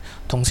呢，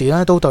同時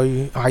呢都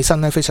對艾辛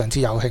呢非常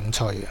之有興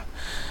趣嘅。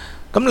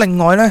咁另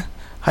外呢，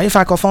喺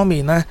法國方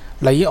面呢，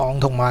里昂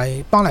同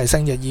埋巴黎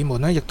聖日耳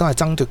門呢亦都係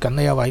爭奪緊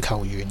呢一位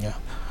球員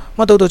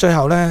嘅。到最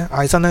後呢，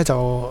艾辛呢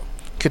就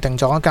決定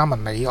咗加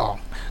盟里昂。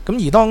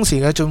咁而當時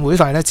嘅轉會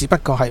費呢，只不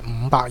過係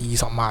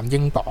520萬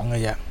英鎊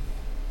嘅啫。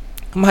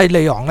咁喺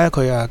里昂呢，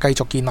佢繼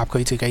續建立佢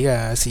自己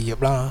嘅事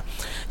業啦。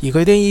而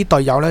佢啲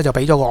隊友呢，就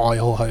俾咗個外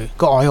號佢，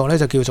個外號呢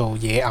就叫做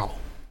野牛。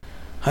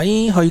喺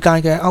去屆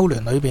嘅歐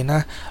聯裏邊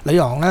呢，里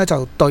昂呢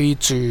就對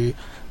住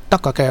德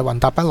國嘅雲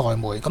達不萊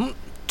梅。咁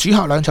主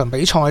客2場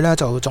比賽呢，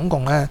就總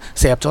共呢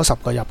射入咗10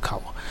個入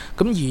球。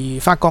咁而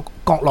法國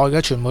國內嘅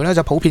傳媒呢，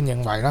就普遍認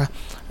為呢，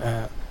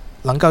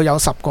能夠有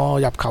10個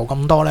入球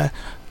咁多呢，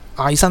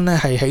艾辛呢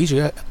係起住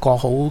一個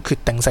好決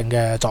定性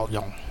嘅作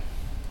用。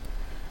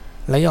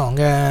里昂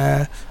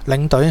嘅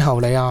領隊侯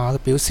利亞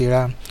表示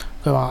呢，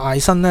佢話艾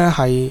辛呢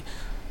係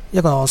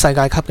一個世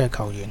界級嘅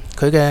球員，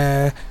佢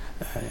嘅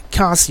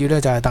卡士呢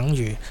就係等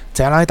於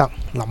謝拉特、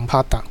林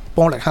柏特、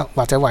波力克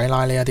或者韋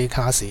拉呢一啲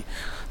卡士。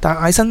但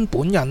艾辛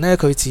本人呢，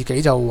佢自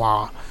己就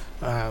話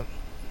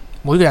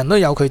每個人都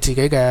有佢自己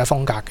嘅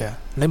風格嘅，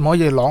你唔可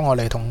以攞我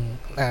嚟同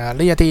呢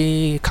一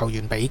啲球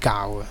員比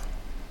較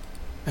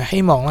嘅。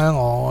希望呢，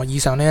我以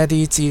上呢一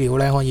啲資料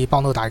呢，可以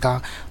幫到大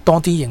家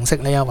多啲認識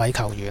呢一位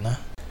球員啦。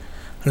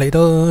嚟到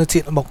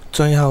節目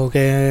最後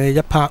嘅一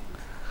part，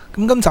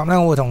 咁今集呢，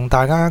我會同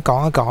大家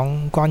講一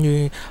講關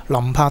於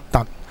林柏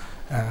特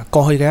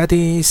過去嘅一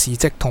啲事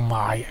蹟，同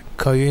埋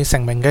佢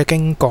成名嘅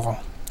經過，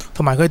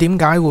同埋佢點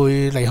解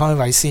會離開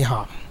韋斯咸。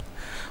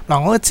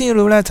我嘅資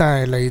料呢，就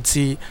係嚟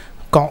自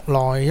國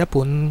內一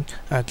本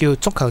叫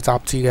足球雜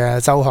誌嘅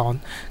週刊。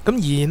咁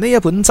而呢一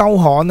本週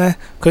刊呢，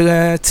佢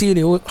嘅資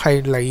料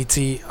係嚟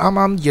自啱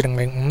啱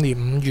2005年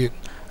5月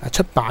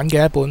出版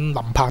嘅一本林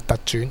柏特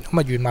傳。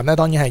咁原文呢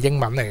當然係英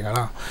文嚟㗎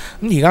啦。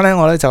咁而家呢，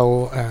我呢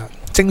就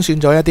精選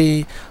咗一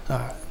啲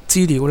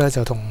資料呢，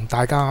就同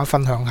大家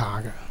分享下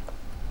嘅。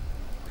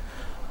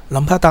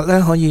林柏特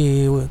呢，可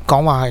以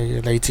講話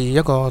係嚟自一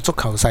個足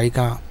球世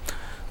家。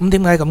咁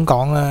點解咁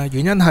講呢？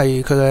原因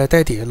係佢嘅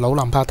爹哋老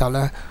林柏特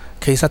呢，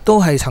其實都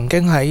係曾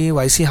經喺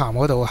韋斯咸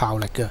嗰度效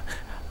力嘅，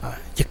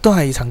亦都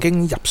係曾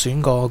經入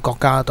選過國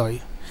家隊。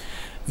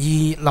而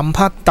林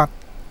柏特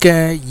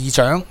嘅姨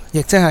丈，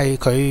亦即係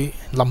佢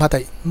林柏特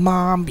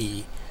媽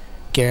咪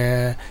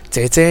嘅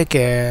姐姐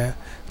嘅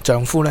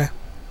丈夫呢，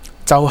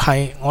就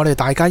係我哋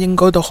大家應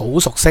該都好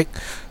熟悉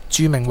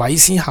著名韋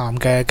斯咸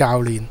嘅教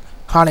練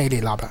哈里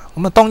列納啦。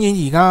咁當然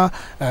而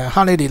家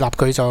哈里列納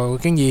佢就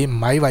經已唔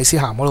喺韋斯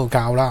咸嗰度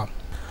教啦。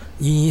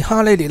而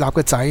哈里列納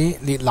嘅仔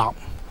列納，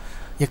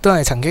亦都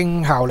係曾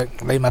經效力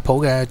利物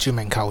浦嘅著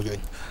名球員。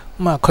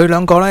佢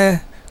兩個呢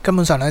根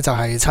本上呢就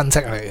係親戚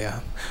嚟嘅。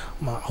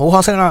好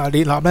可惜啦，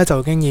列納呢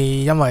就經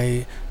已因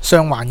為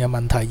傷患嘅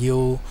問題要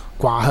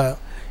掛靴，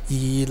而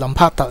林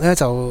柏特呢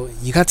就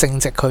而家正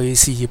值佢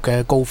事業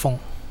嘅高峰。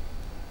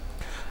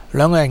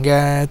兩個人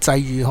嘅際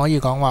遇可以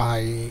講話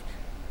係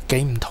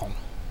幾唔同，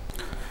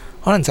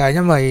可能就係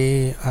因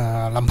為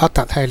林柏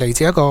特係嚟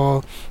自一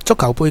個足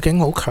球背景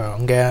好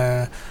強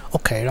嘅屋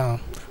企啦。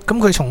咁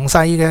佢從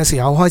細嘅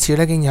時候開始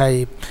呢，竟然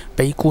係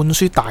被灌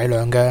輸大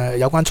量嘅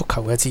有關足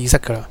球嘅知識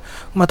噶啦。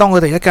咁當佢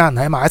哋一家人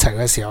喺埋一齊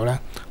嘅時候呢，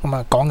咁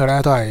講嘅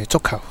呢都係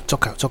足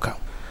球。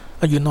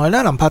原來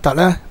呢，林柏特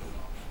呢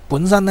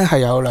本身呢係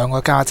有兩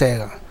個家姐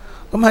噶。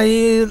咁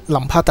喺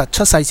林柏特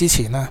出世之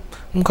前呢，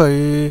咁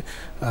佢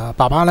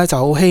爸爸呢就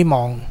好希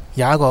望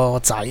有一個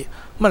仔。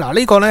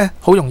呢個呢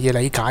好容易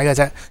理解嘅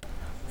啫。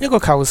一個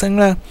球星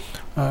呢，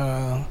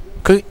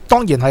佢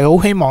當然係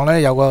好希望呢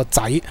有個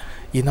仔，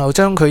然後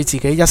將佢自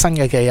己一生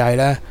嘅技藝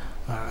呢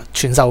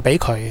傳授俾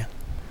佢。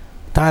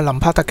但係林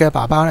柏特嘅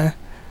爸爸呢，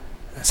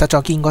實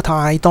在見過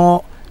太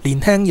多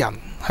年輕人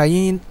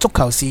喺足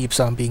球事業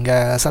上邊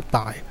嘅失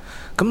敗，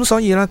咁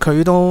所以呢，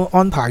佢都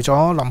安排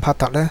咗林柏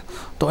特呢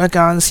讀一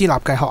間私立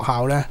嘅學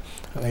校呢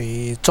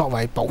嚟作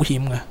為保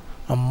險嘅。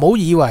唔好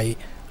以為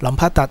林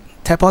柏特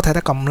踢波踢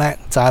得咁叻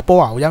就係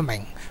波牛一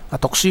名，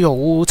讀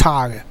書好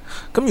差嘅。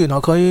咁原來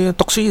佢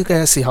讀書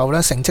嘅時候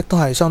呢，成績都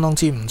係相當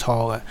之唔錯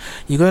嘅，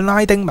而佢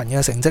拉丁文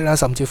嘅成績呢，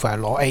甚至乎係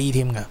攞 A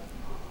添嘅。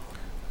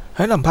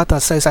喺林柏特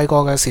細個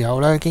嘅時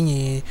候呢，經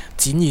已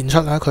展現出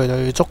咧佢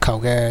對足球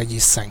嘅熱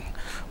誠。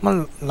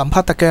林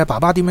柏特嘅爸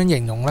爸點樣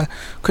形容呢？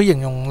佢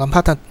形容林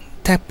柏特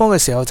踢波嘅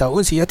時候就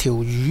好似一條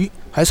魚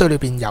喺水裏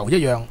邊游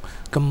一樣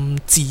咁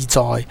自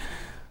在。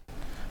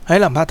喺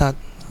林柏特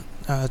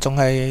仲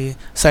係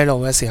細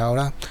路嘅時候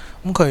啦，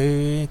咁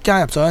佢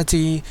加入咗一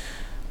支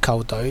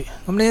球隊。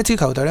咁呢一支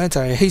球隊呢，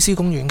就係希斯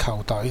公園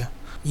球隊。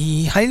而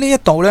喺呢一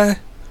度呢，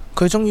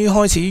佢終於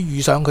開始遇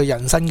上佢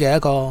人生嘅一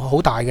個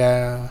好大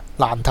嘅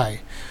難題。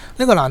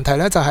呢個難題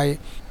呢，就係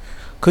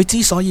佢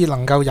之所以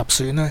能夠入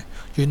選呢，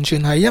完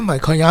全係因為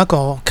佢有一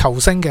個球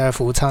星嘅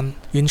父親，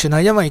完全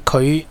係因為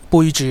佢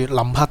背住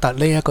林柏特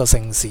呢一個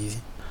姓氏。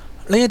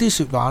呢一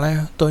啲説話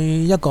呢，對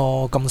一個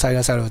咁細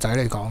嘅細路仔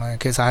嚟講呢，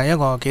其實係一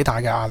個幾大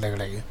嘅壓力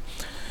嚟嘅。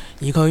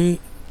而佢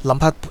林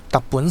柏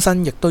特本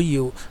身亦都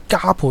要加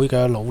倍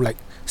嘅努力，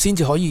先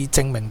至可以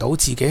證明到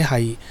自己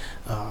係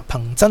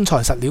憑真材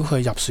實料去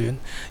入選，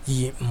而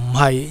唔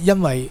係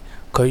因為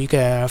佢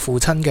嘅父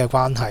親嘅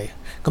關係。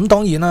咁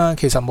當然啦，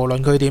其實無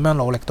論佢點樣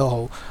努力都好，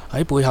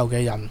喺背後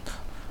嘅人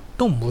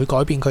都唔會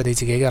改變佢哋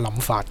自己嘅諗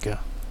法嘅。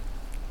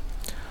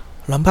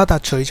林柏特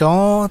除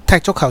咗踢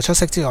足球出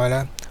色之外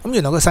呢，咁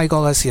原來佢細個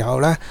嘅時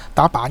候呢，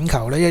打板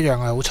球呢一樣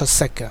係好出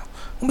色嘅。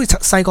咁佢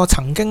細個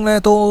曾經呢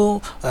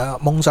都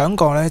夢想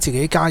過呢自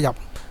己加入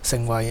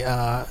成為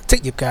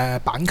職業嘅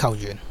板球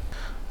員。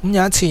咁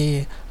有一次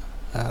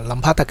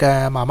林柏特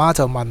嘅媽媽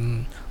就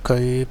問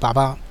佢爸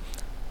爸：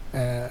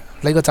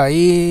你個仔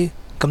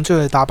咁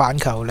中意打板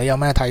球，你有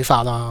咩睇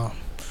法啊？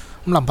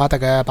咁林柏特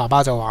嘅爸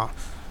爸就話：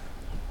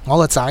我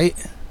個仔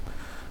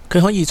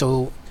佢可以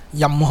做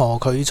任何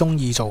佢中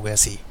意做嘅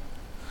事。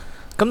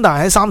咁但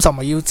係喺30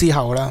秒之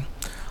後呢，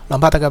林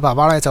柏特嘅爸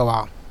爸呢就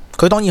話：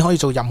佢當然可以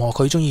做任何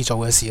佢中意做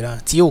嘅事啦，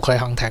只要佢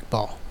肯踢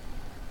波。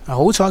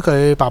好彩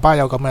佢爸爸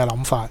有咁嘅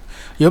諗法，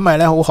如果唔係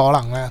呢，好可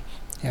能呢，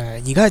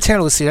而家喺車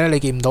路士呢，你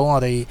見唔到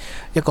我哋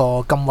一個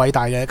咁偉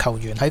大嘅球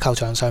員喺球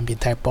場上邊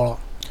踢波。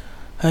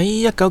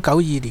喺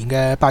1992年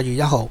嘅8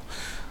月1號，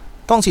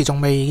當時仲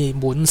未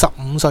滿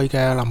15歲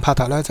嘅林柏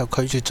特呢，就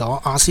拒絕咗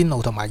阿仙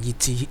奴同埋熱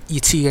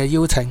刺嘅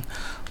邀請，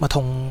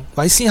同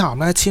韋斯咸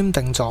呢簽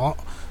訂咗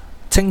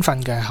青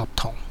訓嘅合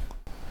同。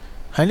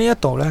喺呢一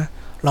度呢，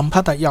林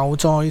柏特又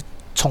再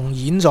重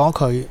演咗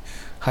佢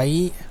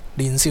喺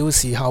年少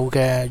時候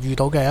嘅遇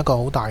到嘅一個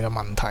好大嘅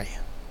問題。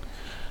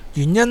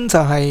原因就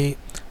係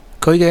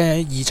佢嘅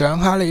姨丈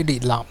哈里列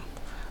納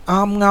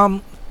啱啱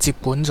接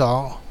管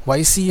咗韋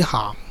斯咸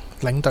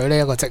領隊呢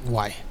一個職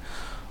位。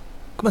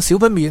咁少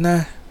不免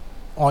呢，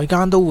外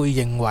間都會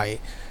認為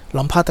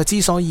林柏特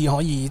之所以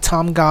可以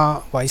參加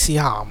韋斯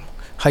咸，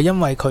係因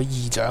為佢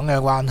姨丈嘅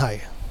關係。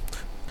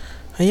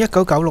喺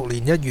1996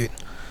年1月，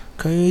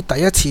佢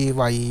第一次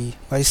為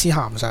韋斯咸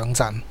上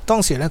陣，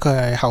當時呢，佢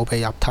係後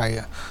備入替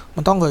嘅。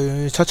當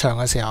佢出場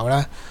嘅時候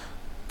呢，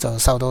就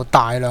受到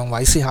大量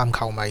韋斯咸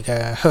球迷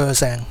嘅噓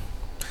聲。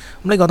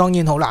呢個當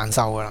然好難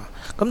受噶啦。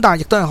咁但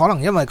係亦都係可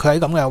能因為佢喺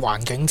咁嘅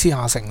環境之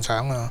下成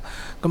長啊，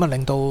咁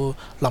令到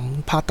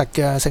林柏特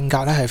嘅性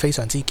格呢係非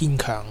常之堅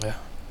強嘅。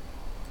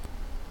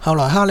後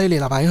來哈里列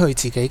納喺佢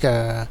自己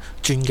嘅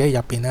傳記入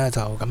邊呢，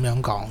就咁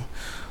樣講：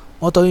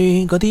我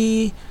對嗰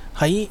啲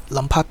喺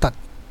林柏特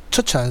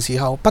出場時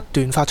候不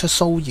斷發出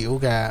騷擾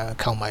嘅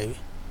球迷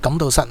感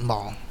到失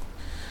望。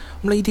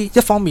呢啲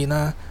一方面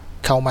呢，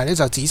球迷呢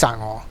就指責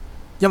我，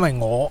因為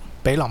我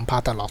俾林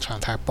柏特落場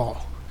踢波。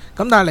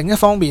咁但係另一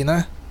方面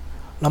呢，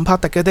林柏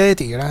特嘅爹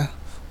哋呢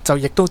就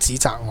亦都指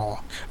責我，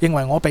認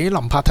為我俾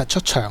林柏特出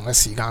場嘅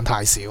時間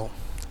太少。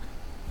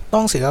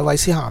當時嘅韋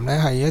斯咸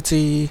呢係一支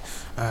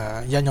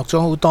孕育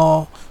咗好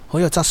多好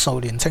有質素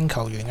年青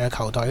球員嘅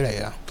球隊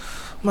嚟啊。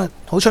咁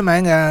好出名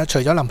嘅，除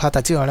咗林柏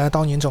特之外呢，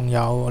當然仲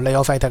有里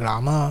奧費迪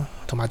南啦，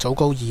同埋祖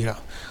高爾啦。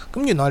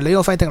咁原來里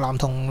奧費迪南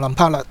同林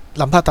柏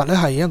特呢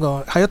係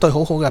一對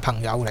好好嘅朋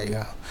友嚟嘅。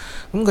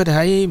咁佢哋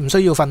喺唔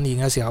需要訓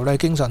練嘅時候呢，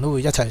經常都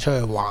會一齊出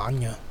去玩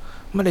嘅。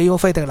咁里奧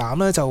費迪南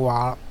呢就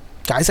話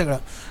解釋啦，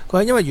佢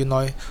話因為原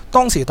來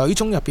當時隊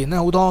中入邊呢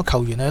好多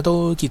球員呢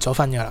都結咗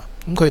婚㗎啦，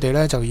咁佢哋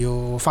呢就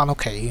要翻屋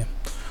企嘅。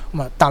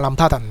咁但林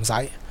柏特唔使，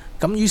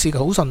咁於是佢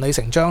好順理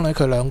成章呢，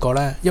佢兩個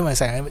呢因為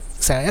成日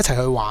一齊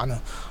去玩啊，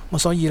咁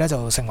所以呢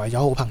就成為咗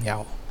好朋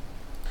友。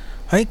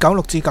喺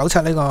96至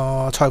97呢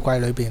個賽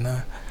季裏邊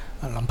呢，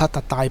林柏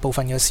特大部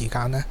分嘅時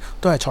間呢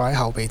都係坐喺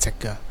後備席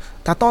嘅。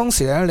但當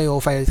時呢，里奧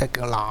費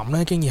迪南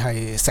呢經已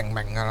係成名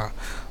㗎啦。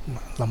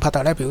林柏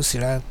特呢表示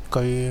呢，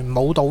佢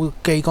冇妒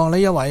忌過呢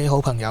一位好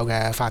朋友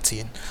嘅發展，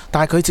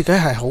但係佢自己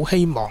係好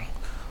希望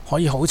可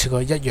以好似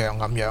佢一樣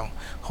咁樣，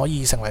可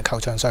以成為球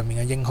場上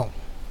面嘅英雄。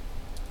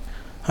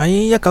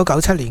喺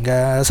1997年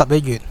嘅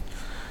11月，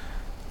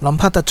林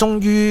柏特終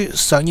於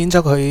上演咗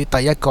佢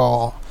第一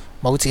個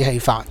帽子戲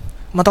法。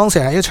當時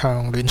係一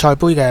場聯賽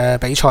杯嘅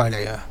比賽嚟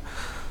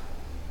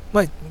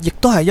嘅。亦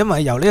都係因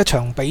為由呢一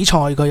場比賽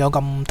佢有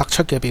咁突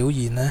出嘅表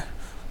現呢，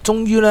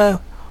終於呢，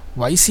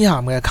韋斯咸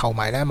嘅球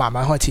迷呢慢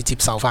慢開始接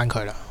受翻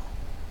佢啦。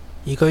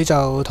而佢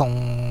就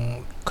同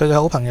佢嘅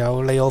好朋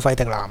友里奧費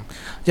迪南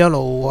一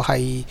路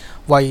係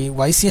為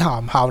韋斯咸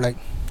效力，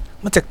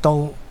直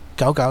到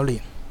99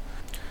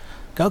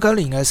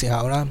年嘅時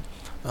候呢，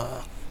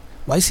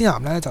韋斯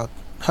咸呢就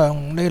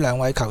向呢兩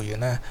位球員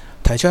呢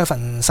提出一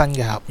份新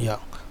嘅合約，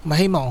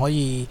希望可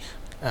以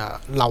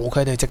留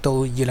佢哋直到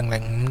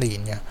2005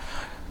年嘅。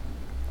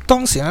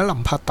當時咧，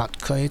林柏特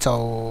佢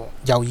就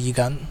猶豫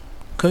緊，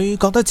佢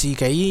覺得自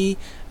己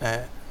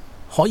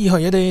可以去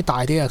一啲大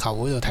啲嘅球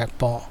會度踢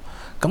波，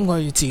咁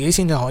佢自己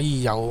先至可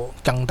以有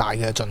更大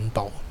嘅進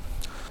步。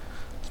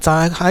就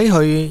係喺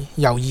佢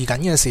猶豫緊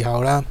嘅時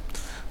候呢，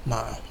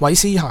韋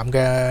斯咸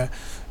嘅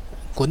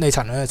管理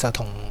層呢就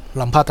同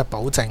林柏特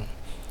保證，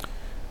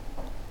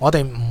我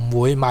哋唔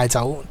會賣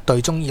走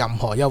隊中任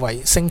何一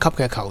位升級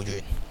嘅球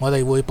員，我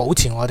哋會保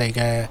持我哋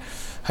嘅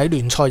喺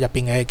聯賽入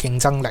邊嘅競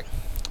爭力。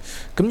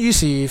咁於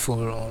是乎，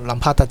林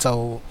柏特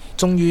就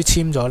終於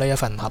簽咗呢一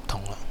份合同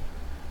啦。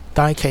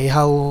但係其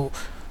後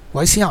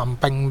韋斯咸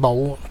並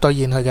冇兌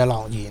現佢嘅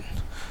諾言，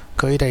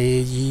佢哋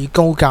以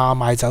高價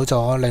賣走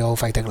咗里奧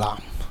費迪南。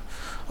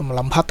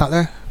林柏特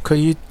呢，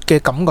佢嘅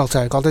感覺就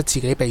係覺得自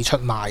己被出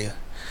賣嘅。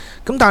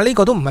咁但係呢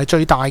個都唔係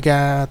最大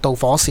嘅導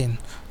火線，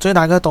最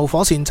大嘅導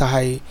火線就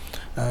係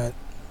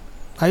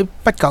喺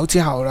不久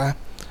之後呢，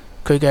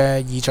佢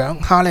嘅姨丈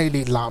哈利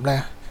列納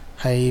呢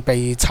係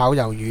被炒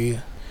魷魚。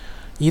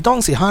而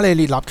當時哈利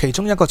列納其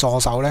中一個助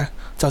手呢，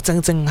就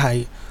正正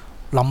係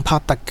林柏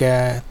特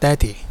嘅爹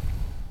哋。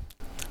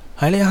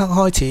喺呢一刻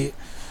開始，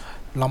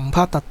林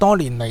柏特多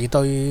年嚟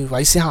對韋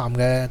斯咸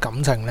嘅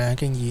感情呢，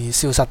經已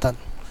消失得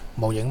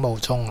無影無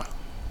蹤啦。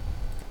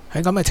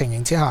喺咁嘅情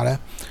形之下呢，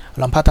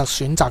林柏特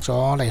選擇咗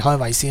離開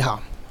韋斯咸。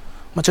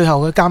最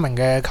後佢加盟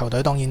嘅球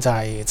隊當然就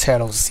係車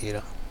路士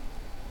啦。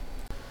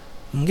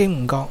唔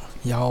經唔覺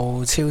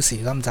又超時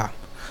今集。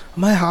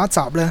喺下一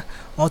集呢，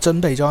我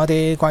準備咗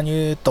一啲關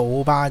於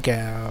杜巴嘅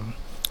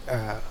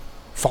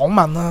訪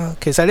問啦。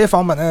其實呢啲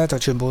訪問呢，就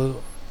全部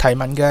提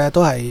問嘅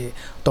都係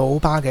杜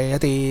巴嘅一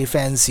啲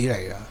fans 嚟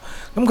嘅。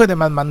咁佢哋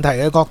問問題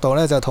嘅角度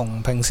呢，就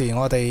同平時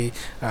我哋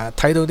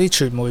睇到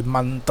啲傳媒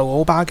問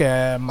杜巴嘅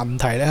問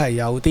題呢係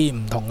有啲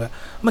唔同嘅。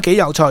咁幾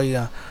有趣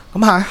㗎。咁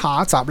喺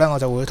下一集呢，我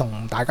就會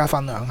同大家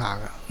分享下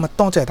㗎。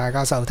多謝大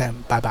家收聽，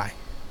拜拜。